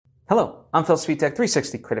Hello, I'm Phil Svitek,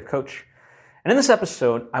 360 Creative Coach. And in this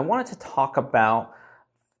episode, I wanted to talk about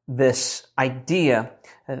this idea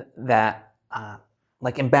that,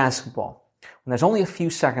 like in basketball, when there's only a few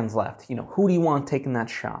seconds left, who do you want taking that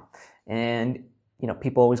shot? And,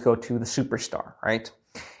 people always go to the superstar, right?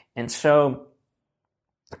 And so,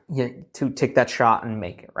 to take that shot and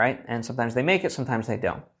make it, right? And sometimes they make it, sometimes they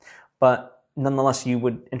don't. But nonetheless, you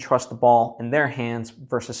would entrust the ball in their hands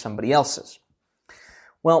versus somebody else's.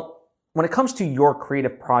 Well, when it comes to your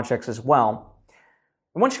creative projects as well,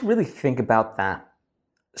 I want you to really think about that.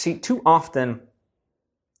 See, too often,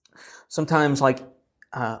 sometimes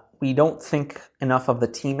we don't think enough of the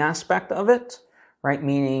team aspect of it, right?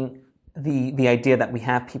 Meaning the idea that we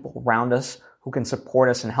have people around us who can support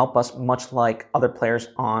us and help us, much like other players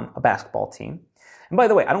on a basketball team. And by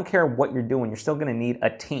the way, I don't care what you're doing, you're still going to need a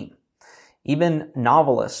team. Even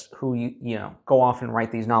novelists who go off and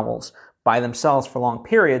write these novels by themselves for long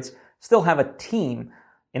periods still have a team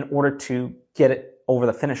in order to get it over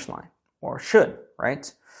the finish line, or should,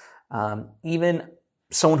 right? Even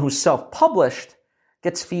someone who's self-published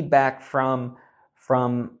gets feedback from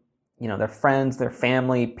their friends, their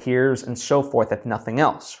family, peers, and so forth, if nothing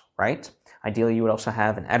else, right? Ideally, you would also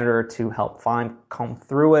have an editor to help comb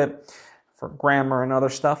through it for grammar and other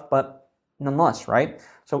stuff, but nonetheless, right?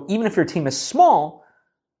 So even if your team is small,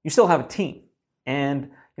 you still have a team. And,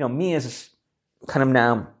 me as kind of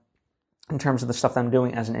now, in terms of the stuff that I'm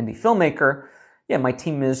doing as an indie filmmaker, my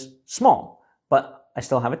team is small, but I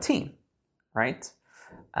still have a team, right?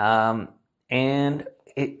 And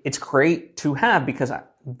it's great to have because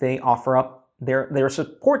they offer up their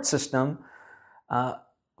support system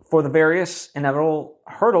for the various inevitable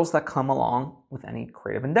hurdles that come along with any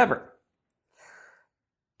creative endeavor.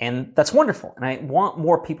 And that's wonderful. And I want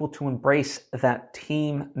more people to embrace that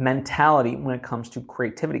team mentality when it comes to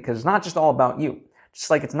creativity, because it's not just all about you. Just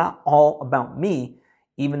like it's not all about me,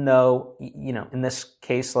 even though, in this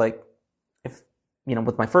case, with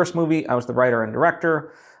my first movie, I was the writer and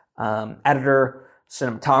director, editor,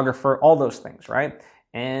 cinematographer, all those things, right?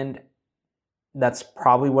 And that's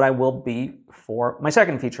probably what I will be for my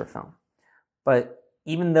second feature film. But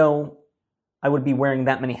even though I would be wearing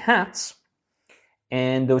that many hats,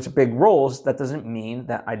 and those are big roles, that doesn't mean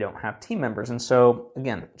that I don't have team members. And so,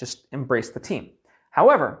 again, just embrace the team.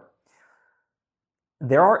 However,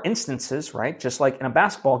 there are instances, right? Just like in a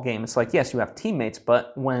basketball game, it's like, yes, you have teammates,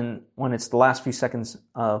 but when it's the last few seconds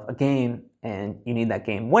of a game and you need that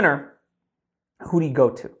game winner, who do you go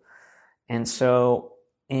to? And so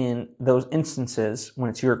in those instances, when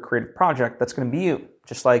it's your creative project, that's going to be you.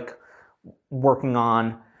 Just like working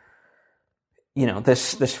on,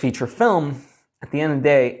 this feature film, at the end of the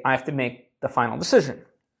day, I have to make the final decision.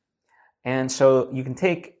 And so you can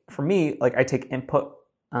take, for me, I take input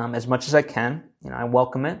as much as I can. I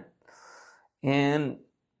welcome it. And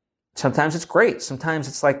sometimes it's great. Sometimes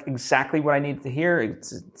it's exactly what I need to hear.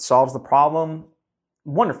 It solves the problem.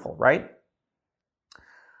 Wonderful, right?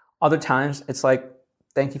 Other times it's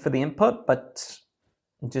thank you for the input, but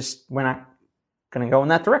we're not going to go in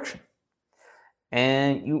that direction.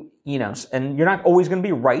 And and you're not always going to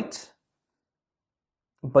be right,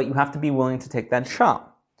 but you have to be willing to take that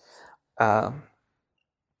shot.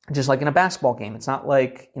 Just like in a basketball game, it's not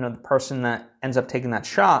the person that ends up taking that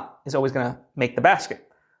shot is always going to make the basket.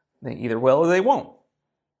 They either will or they won't.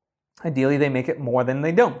 Ideally, they make it more than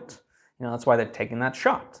they don't. That's why they're taking that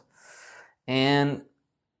shot. And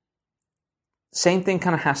same thing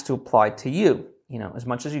kind of has to apply to you. As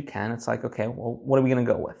much as you can, it's okay, well, what are we going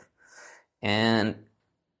to go with? And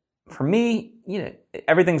for me,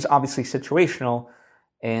 everything's obviously situational.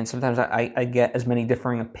 And sometimes I get as many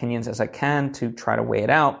differing opinions as I can to try to weigh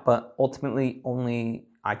it out, but ultimately only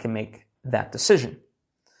I can make that decision.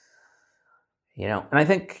 And I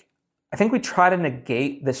think we try to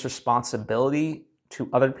negate this responsibility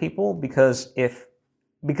to other people because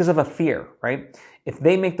of a fear, right? If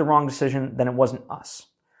they make the wrong decision, then it wasn't us.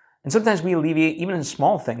 And sometimes we alleviate even in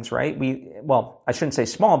small things, right? I shouldn't say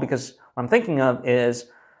small, because what I'm thinking of is,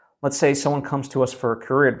 let's say someone comes to us for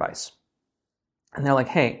career advice. And they're like,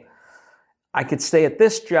 hey, I could stay at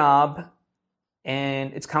this job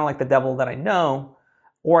and it's kind of like the devil that I know,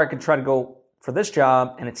 or I could try to go for this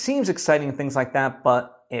job and it seems exciting and things like that,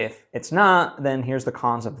 but if it's not, then here's the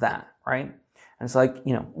cons of that, right? And it's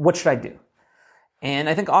what should I do? And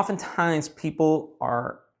I think oftentimes people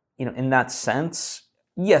are, in that sense,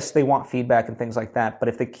 yes, they want feedback and things like that, but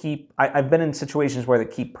if they I've been in situations where they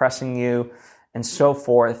keep pressing you and so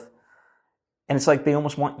forth, and it's they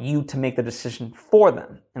almost want you to make the decision for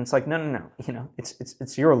them. And it's no.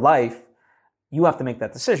 It's your life. You have to make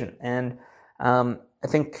that decision. And I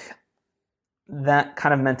think that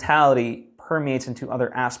kind of mentality permeates into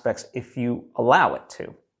other aspects if you allow it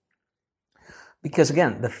to. Because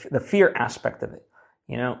again, the fear aspect of it,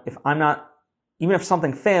 even if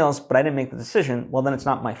something fails, but I didn't make the decision, well, then it's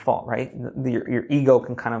not my fault, right? Your ego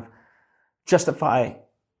can kind of justify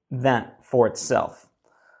that for itself.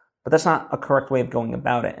 But that's not a correct way of going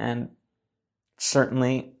about it. And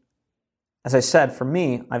certainly, as I said, for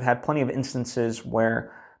me, I've had plenty of instances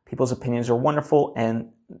where people's opinions are wonderful and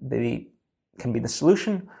they can be the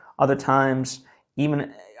solution. Other times,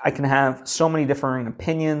 even I can have so many differing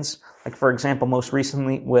opinions. Like, for example, most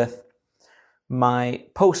recently with my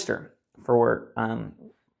poster for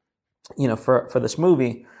this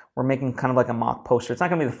movie, we're making kind of like a mock poster. It's not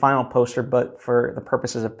going to be the final poster, but for the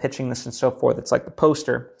purposes of pitching this and so forth, it's like the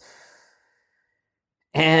poster.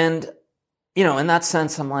 And, in that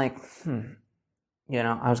sense, I'm like,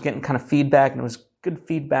 I was getting kind of feedback, and it was good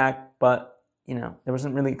feedback, but, there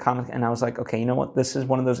wasn't really a comment. And I was like, okay, you know what? This is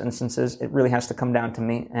one of those instances. It really has to come down to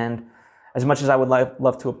me. And as much as I would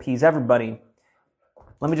love to appease everybody,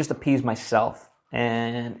 let me just appease myself.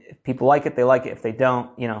 And if people like it, they like it. If they don't,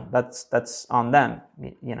 that's on them.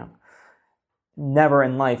 Never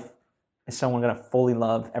in life is someone going to fully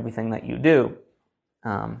love everything that you do.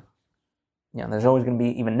 There's always going to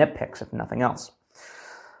be even nitpicks, if nothing else.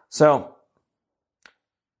 So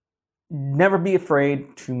never be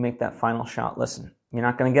afraid to make that final shot. Listen, you're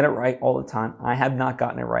not going to get it right all the time. I have not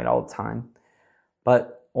gotten it right all the time,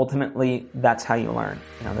 but ultimately that's how you learn.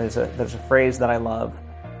 There's a phrase that I love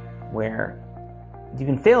where you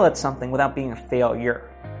can fail at something without being a failure,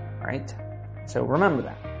 right? So remember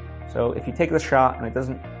that. So if you take the shot and it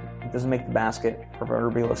doesn't make the basket,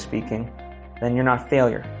 proverbially speaking, then you're not a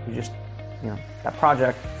failure. You just, that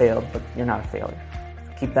project failed, but you're not a failure.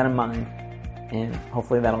 So keep that in mind, and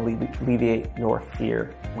hopefully that'll alleviate your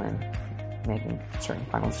fear when making certain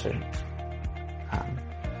final decisions.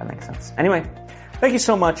 That makes sense. Anyway, thank you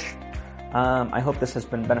so much. I hope this has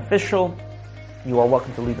been beneficial. You are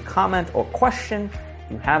welcome to leave a comment or question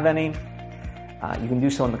if you have any. You can do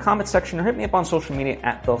so in the comment section or hit me up on social media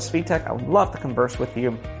at Phil Svitek. I would love to converse with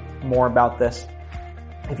you more about this.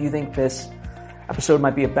 If you think this episode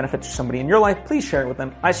might be of benefit to somebody in your life, please share it with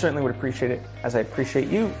them. I certainly would appreciate it, as I appreciate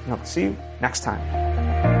you, and hope to see you next time.